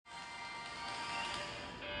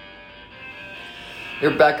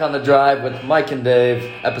You're back on the drive with Mike and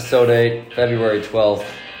Dave, episode 8, February 12th,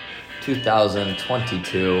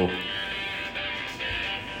 2022.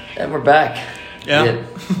 And we're back. Yeah.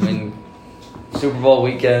 Super Bowl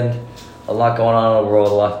weekend, a lot going on in the world,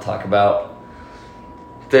 a lot to talk about.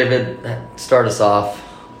 David, start us off.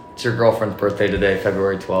 It's your girlfriend's birthday today,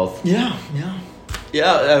 February 12th. Yeah,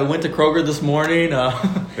 I went to Kroger this morning.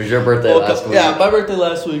 It was your birthday last week. Yeah, my birthday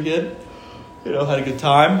last weekend. Had a good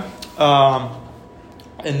time.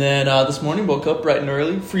 And then this morning, woke up bright and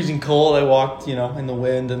early, freezing cold. I walked, in the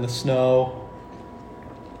wind and the snow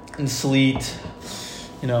and sleet.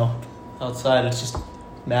 Outside, it's just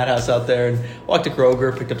madhouse out there. And walked to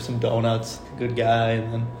Kroger, picked up some donuts. Good guy.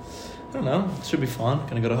 And then, I don't know, it should be fun.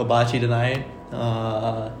 Gonna go to Hibachi tonight.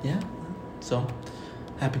 So,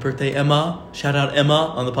 happy birthday, Emma. Shout out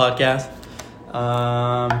Emma on the podcast.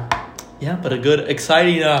 But a good,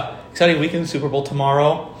 exciting weekend, Super Bowl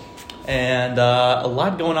tomorrow. And a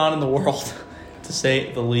lot going on in the world, to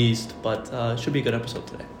say the least. But it should be a good episode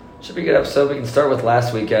today. Should be a good episode. We can start with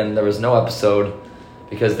last weekend. There was no episode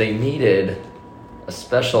because they needed a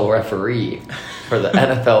special referee for the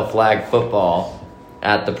NFL flag football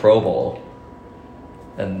at the Pro Bowl.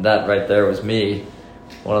 And that right there was me,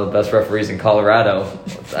 one of the best referees in Colorado.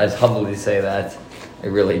 I humbly say that. I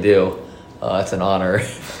really do. It's an honor.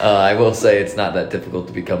 I will say it's not that difficult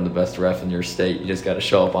to become the best ref in your state. You just got to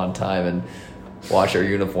show up on time and wash your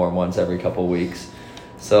uniform once every couple weeks.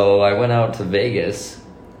 So I went out to Vegas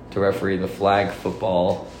to referee the flag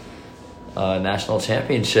football national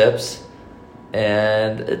championships.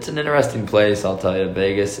 And it's an interesting place, I'll tell you.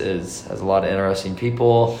 Vegas has a lot of interesting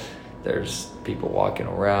people. There's people walking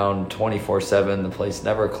around 24/7. The place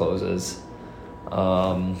never closes.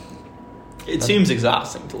 It seems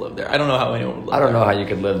exhausting to live there. I don't know how anyone would live there. I don't know how you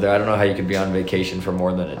could live there. I don't know how you could be on vacation for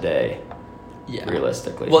more than a day. Yeah.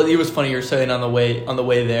 Realistically. Well, it was funny you were saying on the way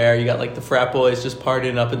there, you got like the frat boys just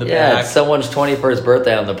partying up in the back. Yeah, it's someone's 21st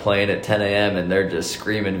birthday on the plane at 10 a.m. and they're just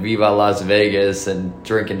screaming Viva Las Vegas and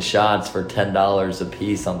drinking shots for $10 a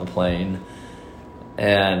piece on the plane.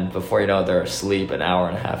 And before you know it, they're asleep an hour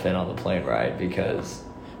and a half in on the plane ride because...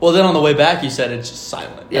 Well, then on the way back, you said it's just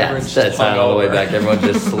silent. Yeah, it's silent on the way back. Everyone's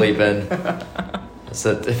just sleeping. It's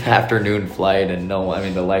an afternoon flight, and the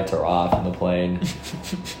lights are off in the plane.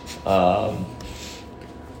 But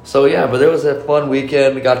it was a fun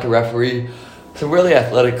weekend. We got to referee some really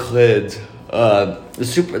athletic kids.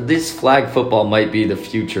 This flag football might be the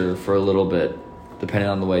future for a little bit, depending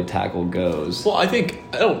on the way tackle goes. Well, I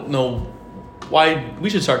don't know why we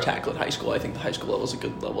should start tackling high school. I think the high school level is a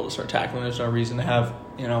good level to start tackling. There's no reason to have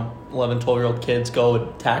 11, 12-year-old kids go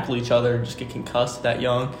and tackle each other and just get concussed that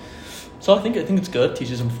young. So I think it's good.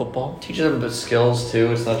 Teaches them football. Teaches them skills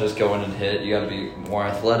too. It's not just go in and hit. You got to be more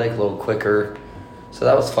athletic, a little quicker. So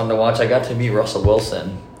that was fun to watch. I got to meet Russell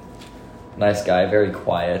Wilson. Nice guy, very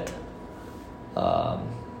quiet.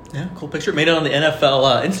 Cool picture. Made it on the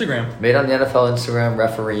NFL Instagram.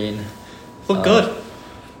 Refereeing. Looked good.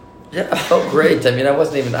 Yeah, it felt great.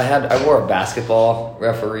 I wore a basketball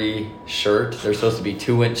referee shirt. There's supposed to be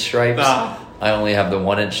 2-inch stripes. I only have the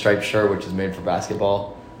 1-inch striped shirt, which is made for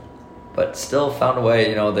basketball. But still found a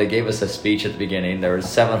way, they gave us a speech at the beginning. There were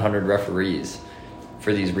 700 referees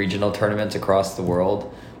for these regional tournaments across the world,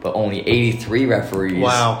 but only 83 referees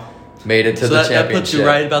made it to the championship. That puts you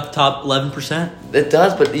right about the top 11%. It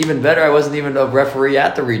does, but even better, I wasn't even a referee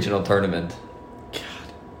at the regional tournament.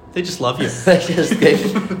 They just love you. they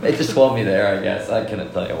just want me there, I guess. I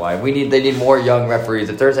couldn't tell you why. They need more young referees.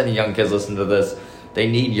 If there's any young kids listening to this,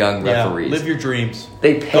 they need young referees. Live your dreams.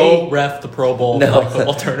 Go ref the Pro Bowl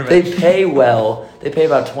football tournament. They pay well. They pay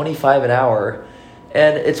about $25 an hour.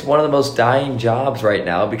 And it's one of the most dying jobs right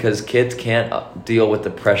now because kids can't deal with the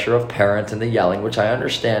pressure of parents and the yelling, which I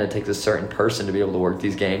understand. It takes a certain person to be able to work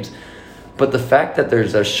these games. But the fact that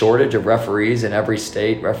there's a shortage of referees in every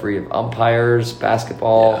state, referee of umpires,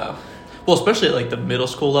 basketball. Yeah. Well, especially at the middle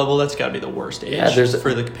school level, that's got to be the worst age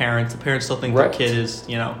for the parents. The parents still think their kid is,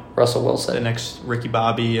 Russell Wilson. The next Ricky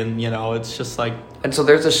Bobby, and, it's just like... And so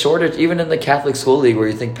there's a shortage, even in the Catholic school league where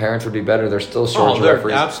you think parents would be better, there's still a shortage of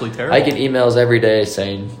referees. They're absolutely terrible. I get emails every day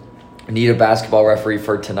saying, need a basketball referee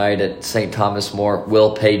for tonight at St. Thomas More,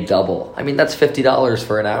 will pay double. That's $50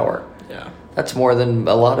 for an hour. Yeah. That's more than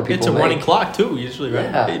a lot of people It's a running clock, too, usually, right?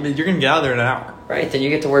 Yeah. You're going to get out of there in an hour. Right, then you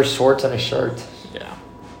get to wear shorts and a shirt. Yeah.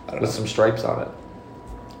 With some stripes on it.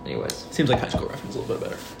 Anyways. Seems like high school referee's a little bit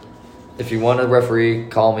better. If you want a referee,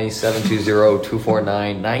 call me,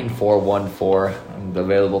 720-249-9414. I'm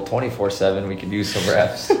available 24/7. We could use some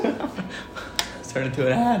refs. It's turned into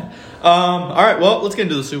an ad. All right, well, let's get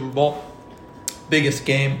into the Super Bowl. Biggest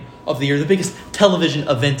game of the year, the biggest television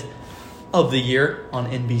event of the year on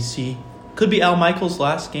NBC. Could be Al Michaels'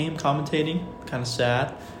 last game commentating. Kind of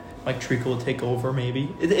sad. Mike Tirico will take over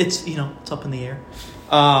maybe. It's it's up in the air.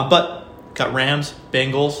 But got Rams,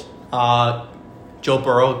 Bengals, Joe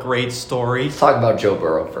Burrow, great story. Let's talk about Joe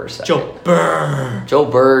Burrow for a second. Joe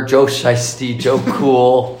Burr, Joe Shiesty, Joe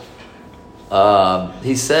Cool.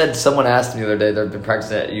 He said, someone asked him the other day, they've been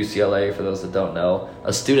practicing at UCLA, for those that don't know.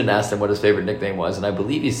 A student asked him what his favorite nickname was, and I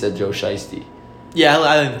believe he said Joe Shiesty. Yeah,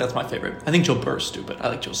 I think that's my favorite. I think Joe Burr's stupid. I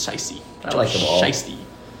like Joe Shiesty. I like them all. Shiesty.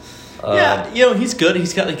 Yeah, he's good.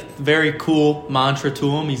 He's got like very cool mantra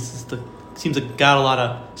to him. Seems like got a lot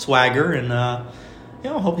of swagger, and I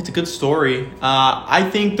hope it's a good story. I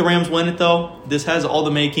think the Rams win it though. This has all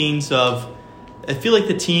the makings of. I feel like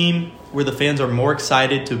the team where the fans are more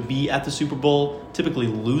excited to be at the Super Bowl typically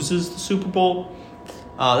loses the Super Bowl.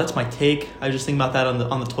 That's my take. I was just thinking about that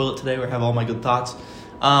on the toilet today, where I have all my good thoughts.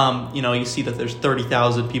 You see that there's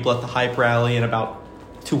 30,000 people at the hype rally and about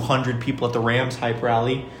 200 people at the Rams hype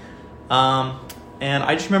rally. And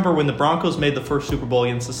I just remember when the Broncos made the first Super Bowl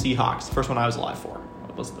against the Seahawks, the first one I was alive for.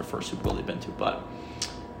 It wasn't their first Super Bowl they'd been to, but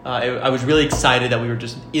I was really excited that we were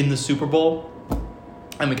just in the Super Bowl,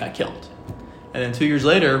 and we got killed. And then 2 years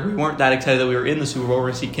later, we weren't that excited that we were in the Super Bowl. We're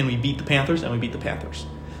going to see, can we beat the Panthers? And we beat the Panthers.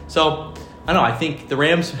 So, I don't know. I think the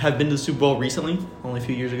Rams have been to the Super Bowl recently, only a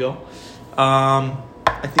few years ago.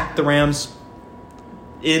 I think the Rams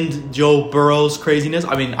end Joe Burrow's craziness.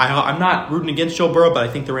 I mean, I'm not rooting against Joe Burrow, but I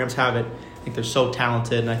think the Rams have it. I think they're so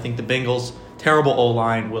talented, and I think the Bengals' terrible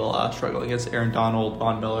O-line will struggle against Aaron Donald,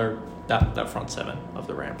 Von Miller, that front seven of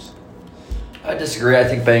the Rams. I disagree. I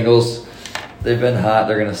think Bengals, they've been hot.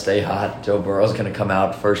 They're going to stay hot. Joe Burrow's going to come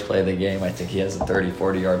out first play of the game. I think he has a 30,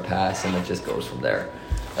 40-yard pass, and it just goes from there.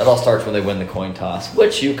 That all starts when they win the coin toss,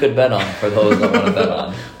 which you could bet on for those that want to bet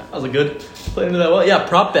on. That was a good play into that well. Yeah,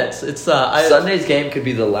 prop bets. It's Sunday's game could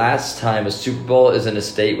be the last time a Super Bowl is in a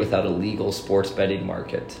state without a legal sports betting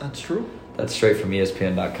market. That's true. That's straight from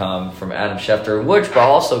ESPN.com from Adam Schefter, which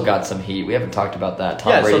also got some heat. We haven't talked about that.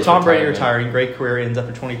 Tom Brady retiring. Great career, ends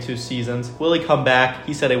after 22 seasons. Will he come back?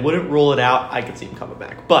 He said I wouldn't rule it out. I could see him coming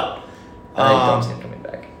back. But I don't see him coming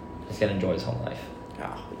back. He's going to enjoy his home life.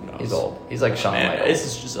 Who knows? He's old. He's like Shawn Michaels. This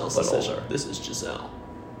is Giselle's decision. Older. This is Giselle.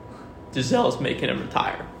 Giselle's making him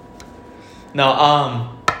retire.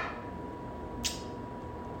 No,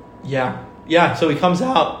 Yeah, so he comes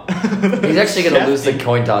out. He's actually going to lose the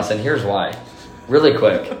coin toss, and here's why. Really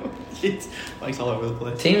quick. Mike's all over the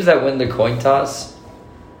place. Teams that win the coin toss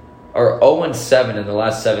are 0-7 in the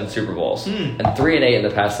last 7 Super Bowls and 3-8 in the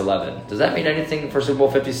past 11. Does that mean anything for Super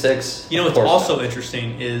Bowl 56? What's also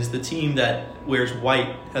interesting is the team that wears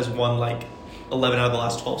white has won like 11 out of the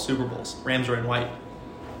last 12 Super Bowls. Rams are in white.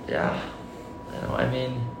 Yeah. I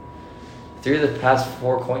mean, 3 of the past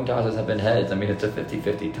 4 coin tosses have been heads. I mean, it's a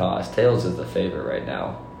 50-50 toss. Tails is the favorite right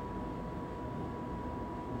now.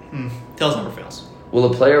 Tails never fails. Will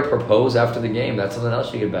a player propose after the game? That's something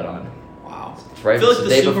else you could bet on. Wow. Right? I feel like the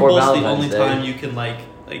day Super before Bowl is the Valentine's only Day. time you can like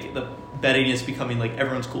the betting is becoming like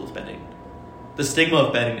everyone's cool with betting. The stigma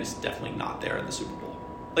of betting is definitely not there in the Super Bowl.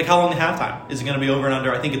 Like how long the halftime? Is it going to be over and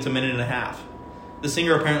under? I think it's a minute and a half. The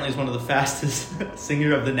singer apparently is one of the fastest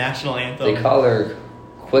singer of the national anthem. They call her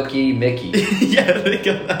Quickie Mickey. Yeah,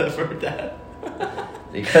 I've heard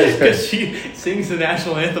that. Because she sings the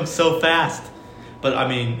national anthem so fast. But, I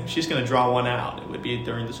mean, if she's going to draw one out, it would be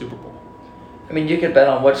during the Super Bowl. I mean, you could bet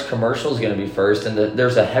on which commercial is going to be first, and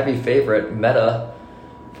there's a heavy favorite, Meta,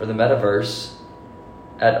 for the Metaverse,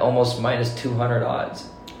 at almost minus 200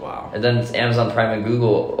 odds. Wow. And then it's Amazon Prime and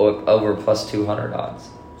Google over plus 200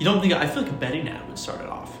 odds. You don't think... I feel like a betting ad would start it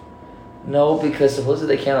off. No, because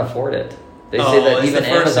supposedly they can't afford it. They say that even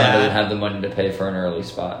Amazon doesn't have the money to pay for an early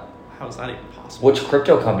spot. How is that even possible? Which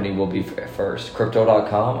crypto company will be first?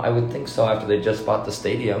 Crypto.com? I would think so after they just bought the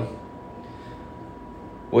stadium.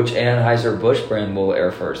 Which Anheuser-Busch brand will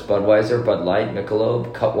air first? Budweiser, Bud Light,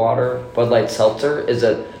 Michelob, Cutwater, Bud Light Seltzer?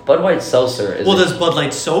 Bud Light Seltzer is does Bud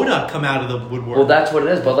Light Soda come out of the woodwork? Well, that's what it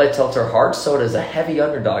is. Bud Light Seltzer Hard Soda is a heavy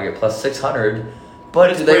underdog at plus 600.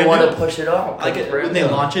 But do they want to push it off? When they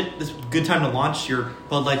launch it, it's a good time to launch your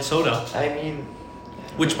Bud Light Soda. I mean...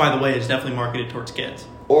 Which, by the way, is definitely marketed towards kids.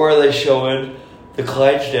 Or are they showing the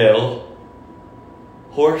Clydesdale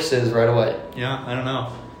horses right away? Yeah, I don't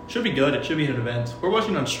know. Should be good. It should be an event. We're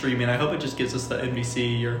watching on streaming. I hope it just gives us the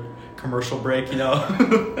NBC or commercial break, We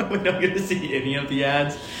don't get to see any of the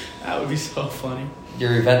ads. That would be so funny.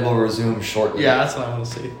 Your event will resume shortly. Yeah, that's what I want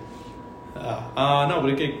to see. No, but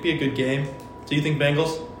it'd be a good game. So you think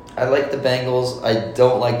Bengals? I like the Bengals. I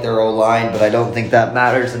don't like their O-line, but I don't think that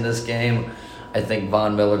matters in this game. I think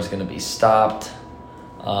Von Miller's going to be stopped.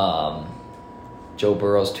 Joe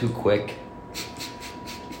Burrow's too quick.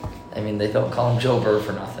 I mean, they don't call him Joe Burrow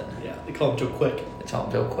for nothing. Yeah, they call him Joe Quick. They call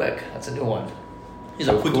him Joe Quick. That's a new one. He's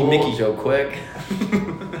Joe a quickie Cool, Mickey. Joe Quick.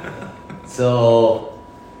 So,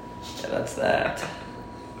 yeah, that's that.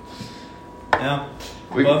 Yeah.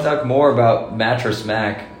 We can talk more about Mattress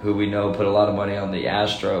Mac, who we know put a lot of money on the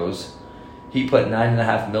Astros. He put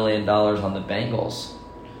 $9.5 million on the Bengals,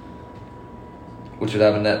 which would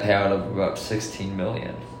have a net payout of about $16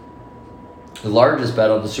 million. The largest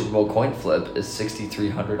bet on the Super Bowl coin flip is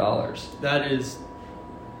 $6,300. That is...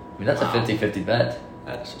 I mean, that's wow. a 50-50 bet.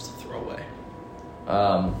 That's just a throwaway.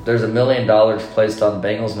 There's $1 million placed on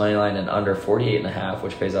Bengals money line and under 48.5,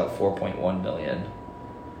 which pays out $4.1 million.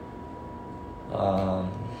 But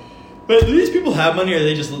do these people have money, or are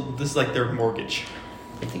they just... This is like their mortgage?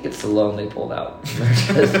 I think it's the loan they pulled out.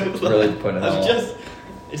 They're just really putting it all.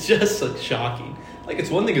 It's just like shocking. Like,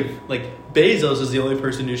 it's one thing if, like, Bezos is the only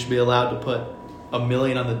person who should be allowed to put $1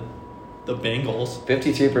 million on the Bengals.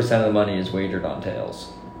 53% of the money is wagered on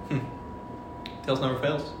tails. Tails never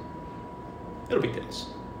fails. It'll be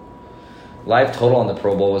tails. Live total on the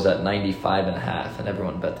Pro Bowl was at 95.5, and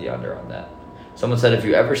everyone bet the under on that. Someone said if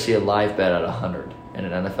you ever see a live bet at 100 in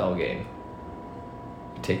an NFL game,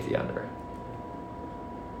 you take the under.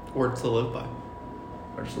 Words to live by.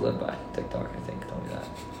 Or just live by. TikTok, I think, told me that.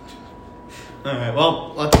 All right,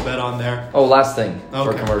 well, let's bet on there. Oh, last thing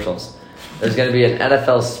for Okay. commercials. There's going to be an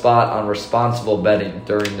NFL spot on responsible betting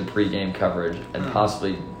during the pregame coverage and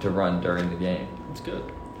possibly to run during the game. That's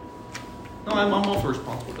good. No, I'm all for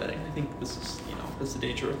responsible betting. I think this is, that's the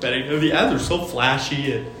danger of betting. The ads are so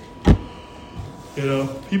flashy and,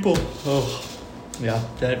 people, yeah,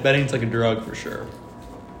 betting's like a drug for sure.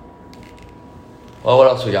 Well, what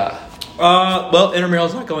else we got? Well,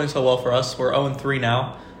 intramural's not going so well for us. We're 0-3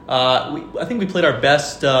 now. I think we played our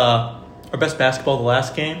best basketball the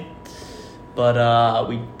last game, but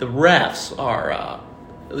the refs are.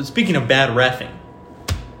 Speaking of bad reffing,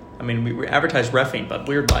 I mean we advertise reffing, but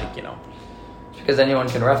we're like Because anyone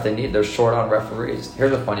can ref. They're short on referees.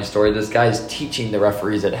 Here's a funny story. This guy's teaching the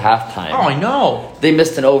referees at halftime. Oh, I know. They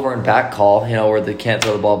missed an over and back call, where they can't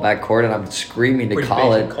throw the ball back court, and I'm screaming to Pretty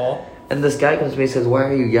call basic it. call. And this guy comes to me and says, "Why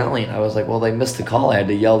are you yelling?" I was like, "Well, they missed the call. I had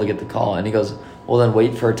to yell to get the call." And he goes, "Well, then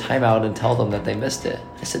wait for a timeout and tell them that they missed it."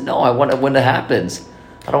 I said, "No, I want it when it happens.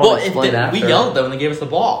 I don't want to explain after." We yelled at them when they gave us the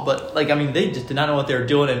ball, but they just did not know what they were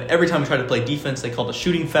doing. And every time we tried to play defense, they called a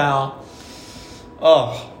shooting foul.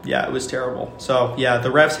 Oh, yeah, it was terrible. So, yeah, the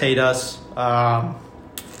refs hate us. And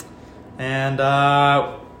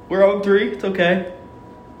we're 0-3. It's okay.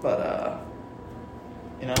 But,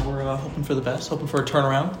 we're hoping for the best, hoping for a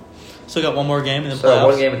turnaround. Still got one more game and then playoffs. So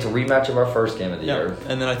one game, it's a rematch of our first game of the year.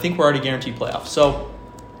 And then I think we're already guaranteed playoffs. So,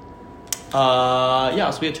 so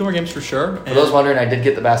we have 2 more games for sure. For those wondering, I did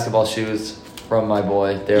get the basketball shoes from my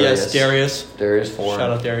boy, Darius. Yes, Darius Ford.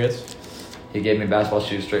 Shout out Darius. He gave me basketball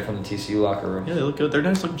shoes straight from the TCU locker room. Yeah, they look good. They're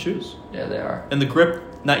nice looking shoes. Yeah, they are. And the grip,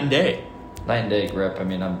 night and day. Night and day grip. I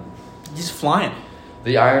mean, He's flying.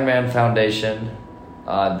 The Ironman Foundation,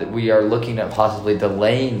 we are looking at possibly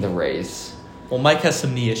delaying the race. Well, Mike has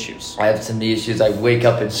some knee issues. I have some knee issues. I wake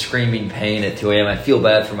up in screaming pain at 2 a.m. I feel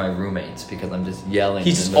bad for my roommates because I'm just yelling.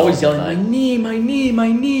 He's always yelling, my knee, my knee,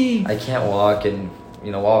 my knee. I can't walk, and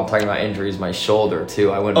while I'm talking about injuries, my shoulder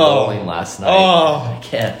too. I went bowling last night. Oh, I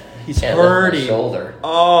can't. He's can't hurting. lift my shoulder.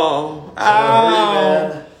 Oh, So, ow.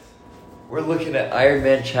 man, we're looking at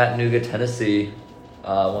Ironman Chattanooga, Tennessee.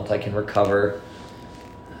 Once I can recover.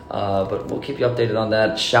 But we'll keep you updated on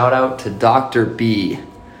that. Shout out to Dr. B.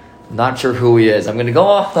 Not sure who he is. I'm going to go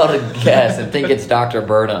off on a guess and think it's Dr.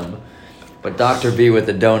 Burnham. But Dr. B with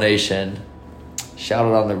the donation. Shout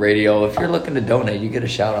out on the radio. If you're looking to donate, you get a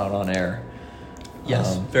shout out on air.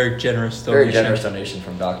 Yes, very generous donation. Very generous donation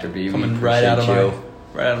from Dr. B. Coming We right out of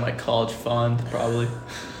appreciate my college fund, probably.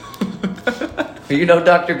 You know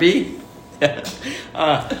Dr. B? Yeah.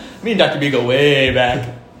 Me and Dr. B go way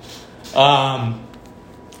back.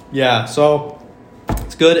 Yeah, so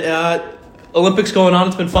it's good. Olympics going on.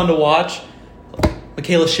 It's been fun to watch.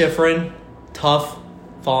 Michaela Schifrin, tough,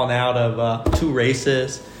 falling out of 2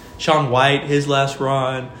 races. Shaun White, his last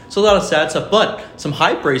run. So a lot of sad stuff, but some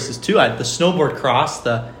hype races too. I had the snowboard cross,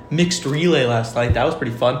 the mixed relay last night. That was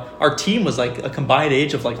pretty fun. Our team was like a combined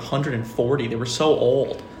age of like 140. They were so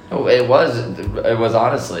old. Oh, it was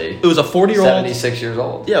honestly. It was a 40-year-old. 76 years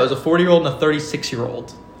old. Yeah, it was a 40-year-old and a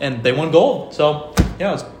 36-year-old. And they won gold. So,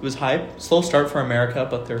 yeah, it was hype. Slow start for America,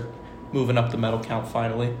 but they're moving up the medal count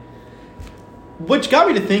finally. Which got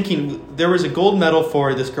me to thinking, there was a gold medal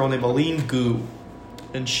for this girl named Aline Gu.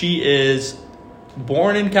 And she is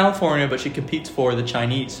born in California, but she competes for the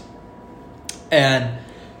Chinese. And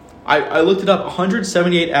I looked it up.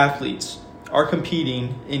 178 athletes are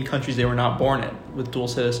competing in countries they were not born in with dual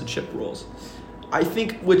citizenship rules. I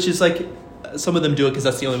think, which is like, some of them do it because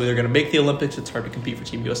that's the only way they're going to make the Olympics. It's hard to compete for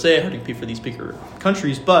Team USA, hard to compete for these bigger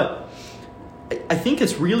countries. But I think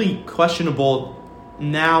it's really questionable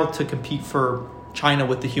now to compete for China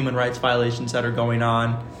with the human rights violations that are going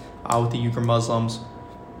on with the Uyghur Muslims.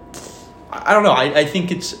 I don't know. I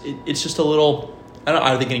think it's just a little. I don't know,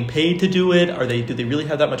 are they getting paid to do it? Do they really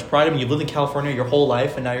have that much pride? I mean, you've lived in California your whole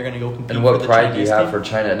life, and now you're going to go compete. And what for the pride Chinese do you have team? for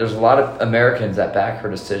China? There's a lot of Americans that back her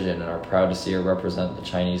decision and are proud to see her represent the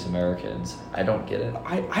Chinese Americans. I don't get it.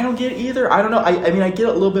 I don't get it either. I don't know. I mean, I get it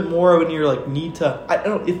a little bit more when you're like need to. I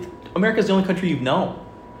don't know if America's the only country you've known.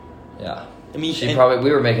 Yeah. I mean,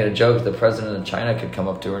 we were making a joke. The president of China could come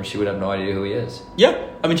up to her and she would have no idea who he is. Yeah.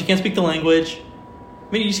 I mean, she can't speak the language.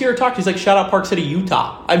 I mean, you see her talk. She's like, "Shout out Park City,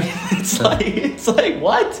 Utah." I mean, it's like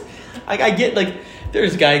what? Like, I get like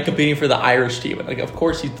there's a guy competing for the Irish team. Like, of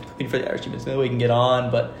course he's competing for the Irish team. There's no way he can get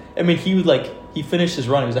on. But I mean, he finished his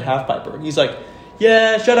run. He was a half piper. He's like,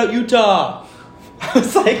 "Yeah, shout out Utah." I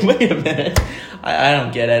was like, wait a minute. I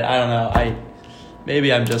don't get it. I don't know.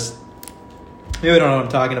 Maybe I don't know what I'm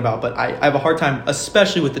talking about. But I have a hard time,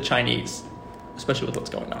 especially with the Chinese, especially with what's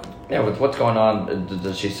going on. Yeah, with what's going on,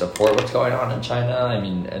 does she support what's going on in China? I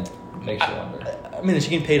mean, it makes you wonder. I mean, is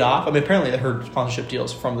she getting paid off? I mean, apparently her sponsorship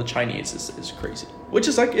deals from the Chinese is crazy. Which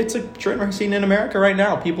is like, it's a trend we're seeing in America right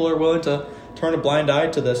now. People are willing to turn a blind eye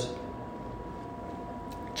to this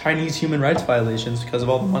Chinese human rights violations because of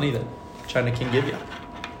all the money that China can give you.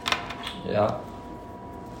 Yeah.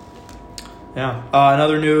 Yeah.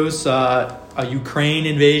 Another news, a Ukraine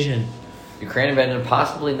invasion. Ukraine invasion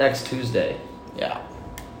possibly next Tuesday. Yeah.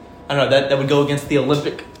 I don't know, that would go against the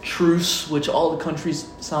Olympic truce, which all the countries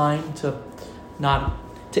signed to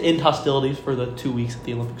end hostilities for the 2 weeks that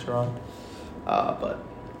the Olympics are on. But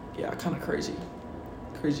yeah, kind of crazy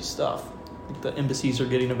stuff. Like the embassies are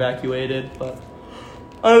getting evacuated, but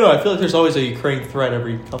I don't know. I feel like there's always a Ukraine threat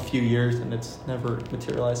every few years, and it's never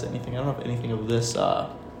materialized anything. I don't know if anything of this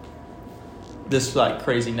like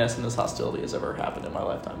craziness and this hostility has ever happened in my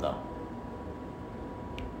lifetime, though.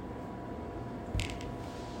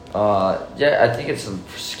 Yeah, I think it's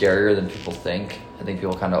scarier than people think. I think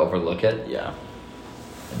people kind of overlook it. Yeah.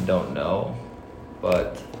 And don't know.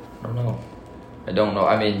 But, I don't know.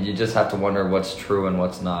 I mean, you just have to wonder what's true and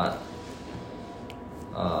what's not.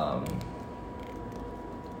 I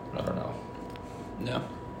don't know. No.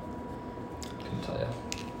 Couldn't tell you.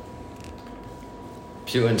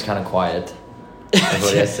 Putin's kind of quiet. That's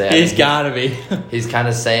what he has to say. He's gotta be. He's kind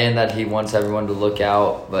of saying that he wants everyone to look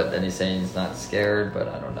out, but then he's saying he's not scared, but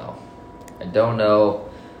I don't know.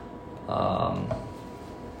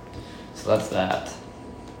 So that's that.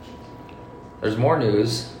 There's more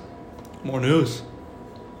news. More news.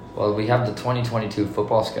 Well, we have the 2022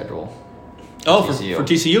 football schedule. Oh, for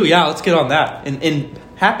TCU. Yeah, let's get on that. In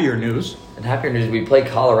happier news. In happier news, we play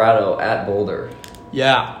Colorado at Boulder.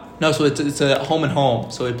 Yeah. No, so it's a home and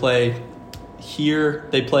home. So we play here.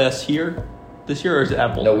 They play us here this year, or is it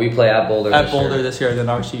at Boulder? No, we play at Boulder At Boulder this year. Then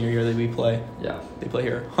our senior year, we play. Yeah. They play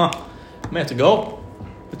here. Huh. I may have to go.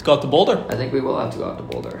 Let's go out to Boulder. I think we will have to go out to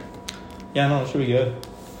Boulder. Yeah, no, it should be good.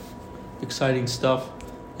 Exciting stuff.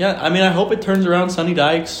 Yeah, I mean, I hope it turns around. Sonny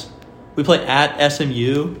Dykes. We play at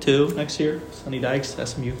SMU, too, next year. Sonny Dykes,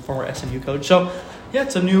 SMU, former SMU coach. So, yeah,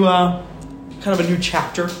 it's a new, kind of a new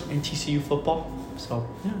chapter in TCU football. So,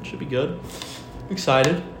 yeah, it should be good.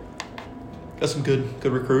 Excited. Got some good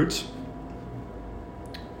recruits.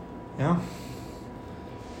 Yeah.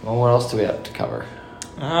 Well, what else do we have to cover?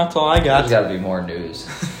 That's all I got. There's got to be more news.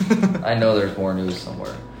 I know there's more news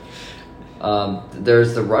somewhere.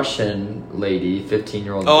 There's the Russian lady,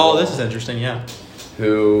 15-year-old Oh, girl, this is interesting, yeah.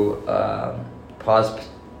 who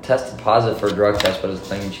tested positive for a drug test, but is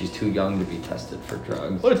claiming she's too young to be tested for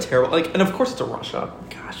drugs. What a terrible... and of course it's a Russia.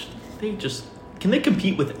 Gosh, they just... Can they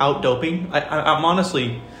compete without doping? I'm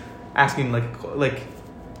honestly asking, like,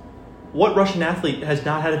 what Russian athlete has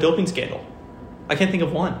not had a doping scandal? I can't think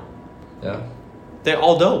of one. Yeah. They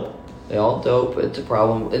all dope. They all dope. It's a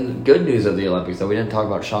problem. And the good news of the Olympics, though, we didn't talk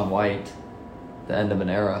about Shaun White, the end of an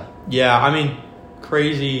era. Yeah, I mean,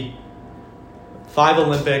 crazy. 5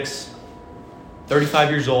 Olympics, 35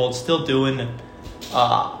 years old, still doing, you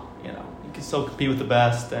can still compete with the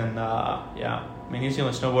best. And, yeah, I mean, he's the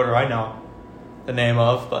only snowboarder I know the name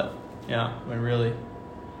of. But, yeah, I mean, really,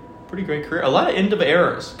 pretty great career. A lot of end of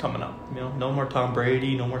eras coming up. No more Tom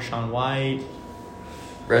Brady, no more Shaun White.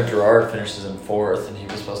 Red Gerard finishes in 4th, and he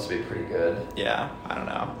was supposed to be pretty good. Yeah, I don't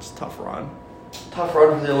know. It's a tough run. Tough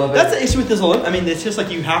run for the Olympics. That's the issue with this Olympics. I mean, it's just like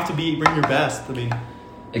you have to bring your best. I mean,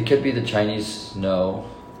 it could be the Chinese snow.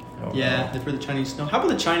 I don't Yeah, know. they've heard the Chinese. No, how about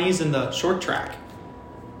the Chinese in the short track?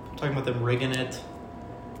 I'm talking about them rigging it.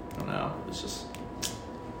 I don't know. It's just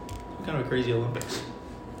kind of a crazy Olympics.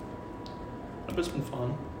 But it's been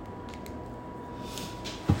fun.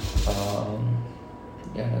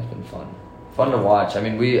 Yeah, it's been fun. Fun to watch. I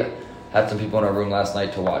mean, we had some people in our room last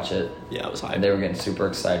night to watch it. Yeah, it was hype. And they were getting super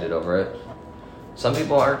excited over it. Some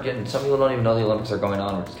people aren't getting. Some people don't even know the Olympics are going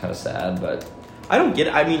on, which is kind of sad. But I don't get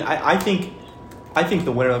it. I mean, I think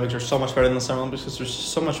the Winter Olympics are so much better than the Summer Olympics because there's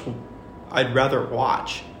so much I'd rather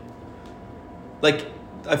watch. Like,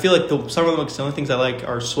 I feel like the Summer Olympics, the only things I like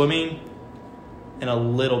are swimming and a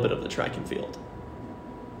little bit of the track and field.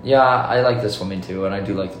 yeah, I like the swimming too, and I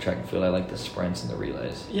do like the track and field. I like the sprints and the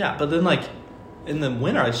relays. Yeah, but then like in the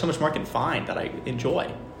winter, there's so much more I can find that I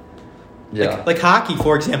enjoy. Yeah, Like hockey,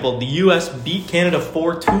 for example, the U.S. beat Canada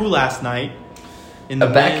 4-2 last night. In the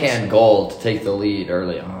a backhand goal to take the lead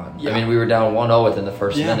early on. Yeah. I mean, we were down 1-0 within the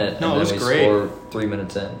first Yeah, minute, no, and it then was we great. scored 3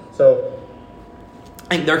 minutes in. So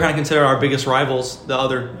I think they're kind of considered our biggest rivals. The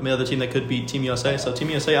other team that could beat Team USA. So Team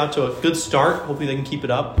USA out to a good start. Hopefully they can keep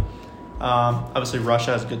it up. Obviously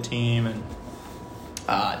Russia has a good team, and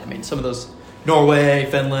I mean some of those Norway,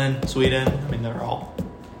 Finland, Sweden. I mean they're all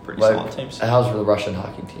pretty solid teams. How's the Russian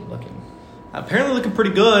hockey team looking? Apparently looking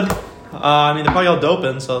pretty good. I mean they're probably all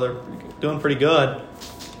doping, so they're doing pretty good.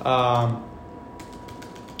 Let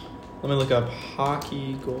me look up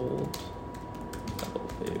hockey gold. Double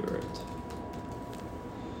favorite.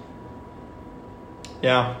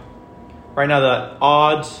 Yeah. Right now the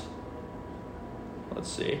odds. Let's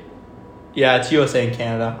see. Yeah, it's USA and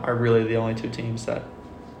Canada are really the only two teams that.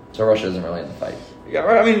 So Russia isn't really in the fight. Yeah,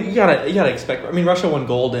 I mean you gotta expect. I mean Russia won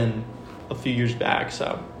gold in a few years back,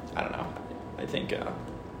 so I don't know. I think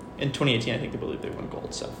in 2018 I think they believe they won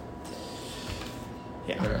gold. So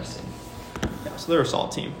yeah. Interesting. Yeah, so they're a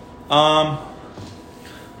solid team.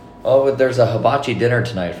 Oh, there's a hibachi dinner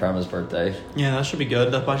tonight for Emma's birthday. Yeah, that should be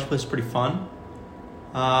good. That hibachi place is pretty fun.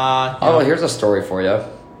 Oh, here's a story for you.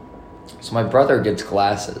 So my brother gets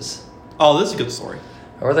glasses. Oh, this is a good story.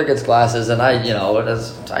 My brother gets glasses, and I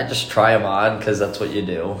just try them on because that's what you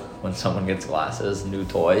do when someone gets glasses, new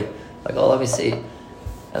toy. Like, oh, let me see. And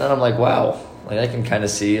then I'm like, wow, like I can kind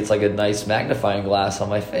of see. It's like a nice magnifying glass on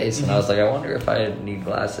my face. And I was like, I wonder if I need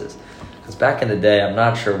glasses. Because back in the day, I'm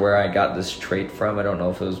not sure where I got this trait from. I don't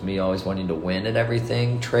know if it was me always wanting to win at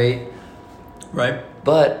everything trait. Right.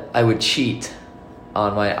 But I would cheat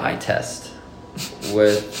on my eye test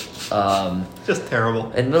with... Just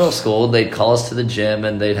terrible. in middle school, they'd call us to the gym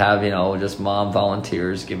and they'd have, just mom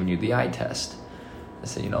volunteers giving you the eye test. I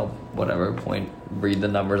say, whatever point, read the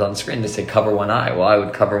numbers on the screen. They say cover one eye. Well, I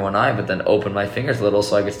would cover one eye, but then open my fingers a little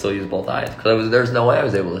so I could still use both eyes. Because there's no way I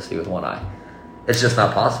was able to see with one eye. It's just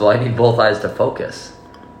not possible. I need both eyes to focus.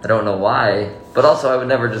 I don't know why. But also, I would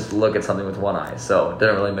never just look at something with one eye. So it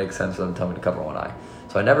didn't really make sense for them to tell me to cover one eye.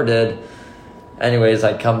 So I never did. Anyways,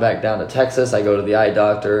 I come back down to Texas. I go to the eye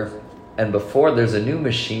doctor. And before, there's a new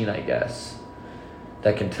machine, I guess,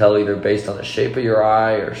 that can tell either based on the shape of your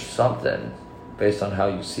eye or something, based on how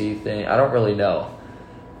you see things. I don't really know.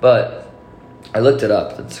 But I looked it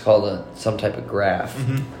up. It's called some type of graph.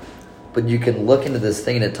 Mm-hmm. But you can look into this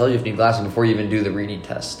thing and it tells you if you need glasses before you even do the reading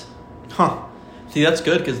test. Huh. See, that's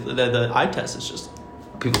good because the eye test is just...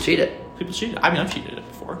 People cheat it. People cheat. I mean, I've cheated it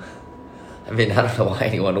before. I mean, I don't know why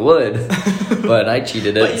anyone would, but I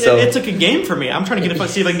cheated it. But so it took a game for me. I'm trying to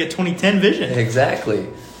see if I can get 20/10 vision. Exactly.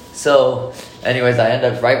 So, anyways, I end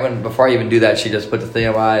up before I even do that, she just put the thing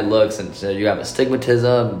on my eye, looks, and said, you have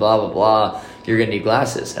astigmatism, blah, blah, blah. You're going to need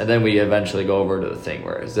glasses. And then we eventually go over to the thing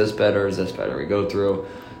where, is this better? Is this better? We go through.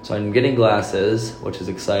 So I'm getting glasses, which is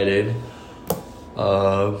exciting.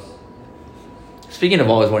 Speaking of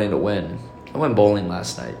always wanting to win, I went bowling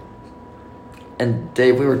last night. And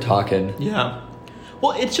Dave, we were talking. Yeah.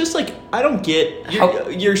 Well, it's just like, I don't get...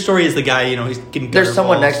 Your story is the guy, he's getting gutter There's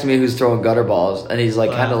someone balls. next to me who's throwing gutter balls, and he's like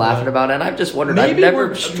kind of laughing about it. And I've just wondered, I've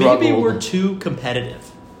never struggled. Maybe we're too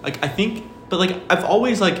competitive. Like, I think... But, like, I've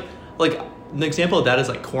always, like... An example of that is,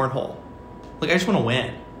 like, cornhole. Like, I just want to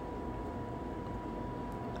win.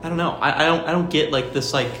 I don't know. I don't get, like,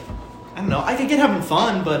 this, like... I don't know. I can get having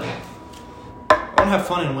fun, but... I want to have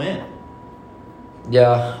fun and win.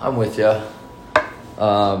 Yeah, I'm with you.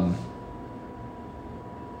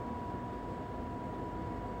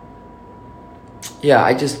 Yeah,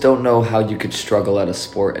 I just don't know how you could struggle at a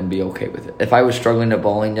sport and be okay with it. If I was struggling at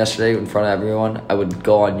bowling yesterday in front of everyone, I would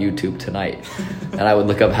go on YouTube tonight and I would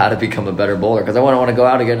look up how to become a better bowler because I wouldn't want to go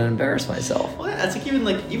out again and embarrass myself. Well, yeah, it's like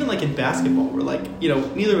even in basketball, we're like,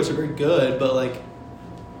 neither of us are very good, but like,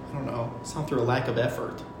 I don't know, it's not through a lack of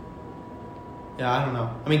effort. Yeah, I don't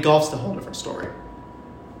know. I mean, golf's a whole different story.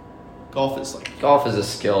 Golf is like... Golf is a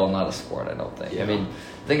skill, not a sport, I don't think. Yeah. I mean,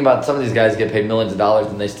 think about some of these guys get paid millions of dollars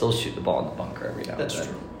and they still shoot the ball in the bunker every now and then. That's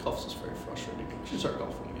true. Golf's just very frustrating. We should start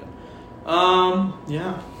golfing again.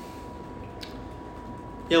 Yeah.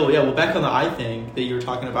 Well, back on the eye thing that you were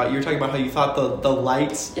talking about. You were talking about how you thought the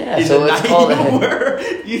lights Yeah, in so the it's night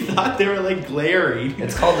called- you thought they were like glaring.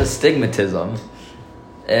 It's called astigmatism.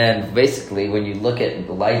 And basically, when you look at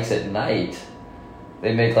lights at night,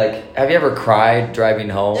 they make like... Have you ever cried driving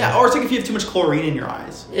home? Yeah, or it's like if you have too much chlorine in your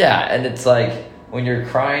eyes. Yeah, and it's like when you're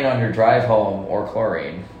crying on your drive home or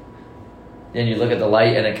chlorine, and you look at the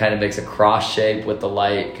light and it kind of makes a cross shape with the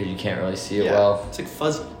light because you can't really see it well. It's like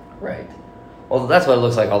fuzzy. Right. Well, that's what it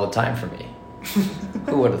looks like all the time for me.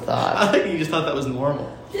 Who would have I thought? like you just thought that was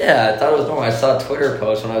normal. Yeah, I thought it was normal. I saw a Twitter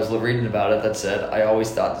post when I was reading about it that said, I always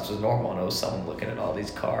thought this was normal, and it was someone looking at all these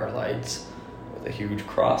car lights with a huge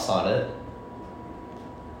cross on it.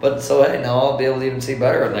 But so, hey, now I'll be able to even see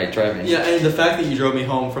better at night driving. Yeah, and the fact that you drove me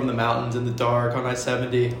home from the mountains in the dark on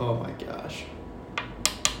I-70, oh my gosh.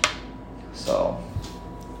 So...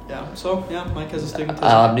 Yeah, Mike has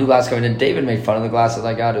astigmatism. new glasses coming in. David made fun of the glasses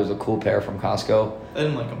I got. It was a cool pair from Costco. I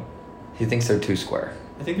didn't like them. He thinks they're too square.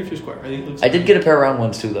 I think they're too square. I think it looks I did get a pair of round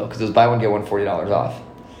ones too, though, because it was buy one get one $40 off.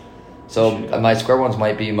 So my square ones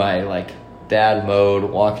might be my like dad mode,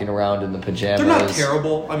 walking around in the pajamas. They're not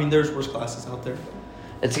terrible. I mean, there's worse glasses out there.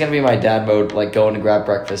 It's gonna be my dad mode, like going to grab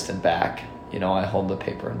breakfast and back. You know, I hold the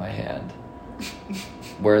paper in my hand.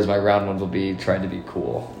 Whereas my round ones will be trying to be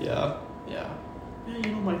cool. Yeah, you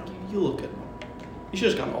know, Mike, you look good. You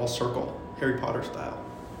should have gone all circle, Harry Potter style.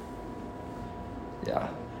 Yeah.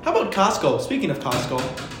 How about Costco? Speaking of Costco,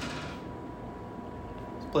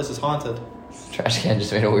 this place is haunted. Trash can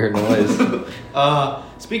just made a weird noise.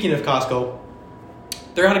 Speaking of Costco,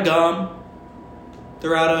 they're out of gum.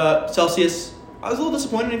 They're out of Celsius. I was a little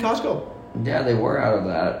disappointed in Costco. Yeah, they were out of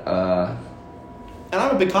that. And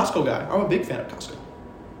I'm a big Costco guy. I'm a big fan of Costco.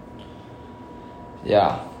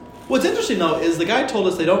 Yeah. What's interesting, though, is the guy told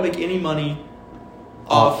us they don't make any money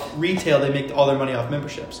off retail. They make all their money off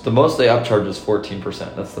memberships. The most they upcharge is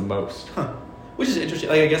 14%. That's the most. Huh. Which is interesting.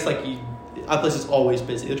 Like, I guess, like, our place is always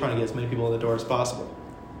busy. They're trying to get as many people in the door as possible.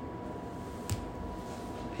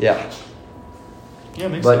 Yeah. Yeah,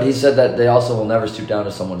 makes But sense. he said that they also will never stoop down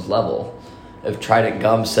to someone's level. If Trident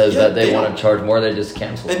Gum says that they want to charge more, they just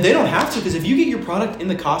cancel it. And they don't have to, because if you get your product in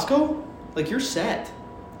the Costco, like, you're set.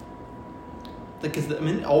 Like, cause, I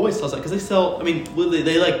mean, it always sells that. Because they sell, I mean,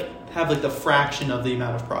 they like, have, like, the fraction of the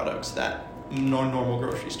amount of products that normal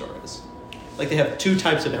grocery store is. Like, they have 2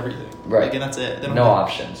 types of everything. Right. Like, and that's it. They don't No have,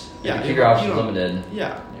 options. Yeah, If you you keep your don't- options you don't- limited.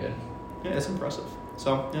 Yeah. Good. Yeah, it's impressive.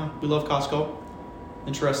 So, yeah, we love Costco.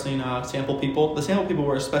 Interesting sample people. The sample people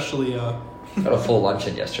were especially... Got a full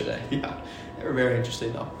luncheon yesterday. Yeah, they were very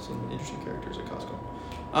interesting, though. Some interesting characters at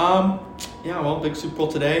Costco. Yeah, well, big Super Bowl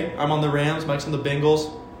today. I'm on the Rams. Mike's on the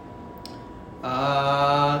Bengals.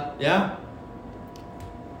 Yeah.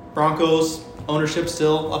 Broncos ownership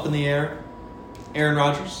still up in the air. Aaron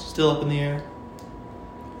Rodgers still up in the air.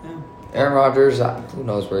 Yeah. Aaron Rodgers, who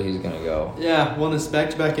knows where he's going to go. Yeah, won his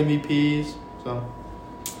back-to-back MVPs. So,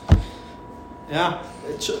 yeah,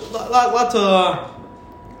 it's a lot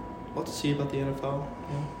to see about the NFL.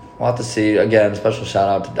 Yeah, We'll have to see. Again, special shout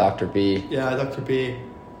out to Dr. B. yeah, Dr. B.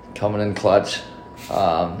 Coming in clutch.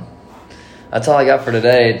 That's all I got for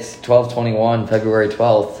today. It's 12/21, February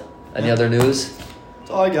 12th. Any other news?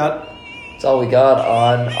 That's all I got. That's all we got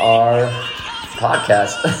on our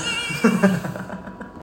podcast.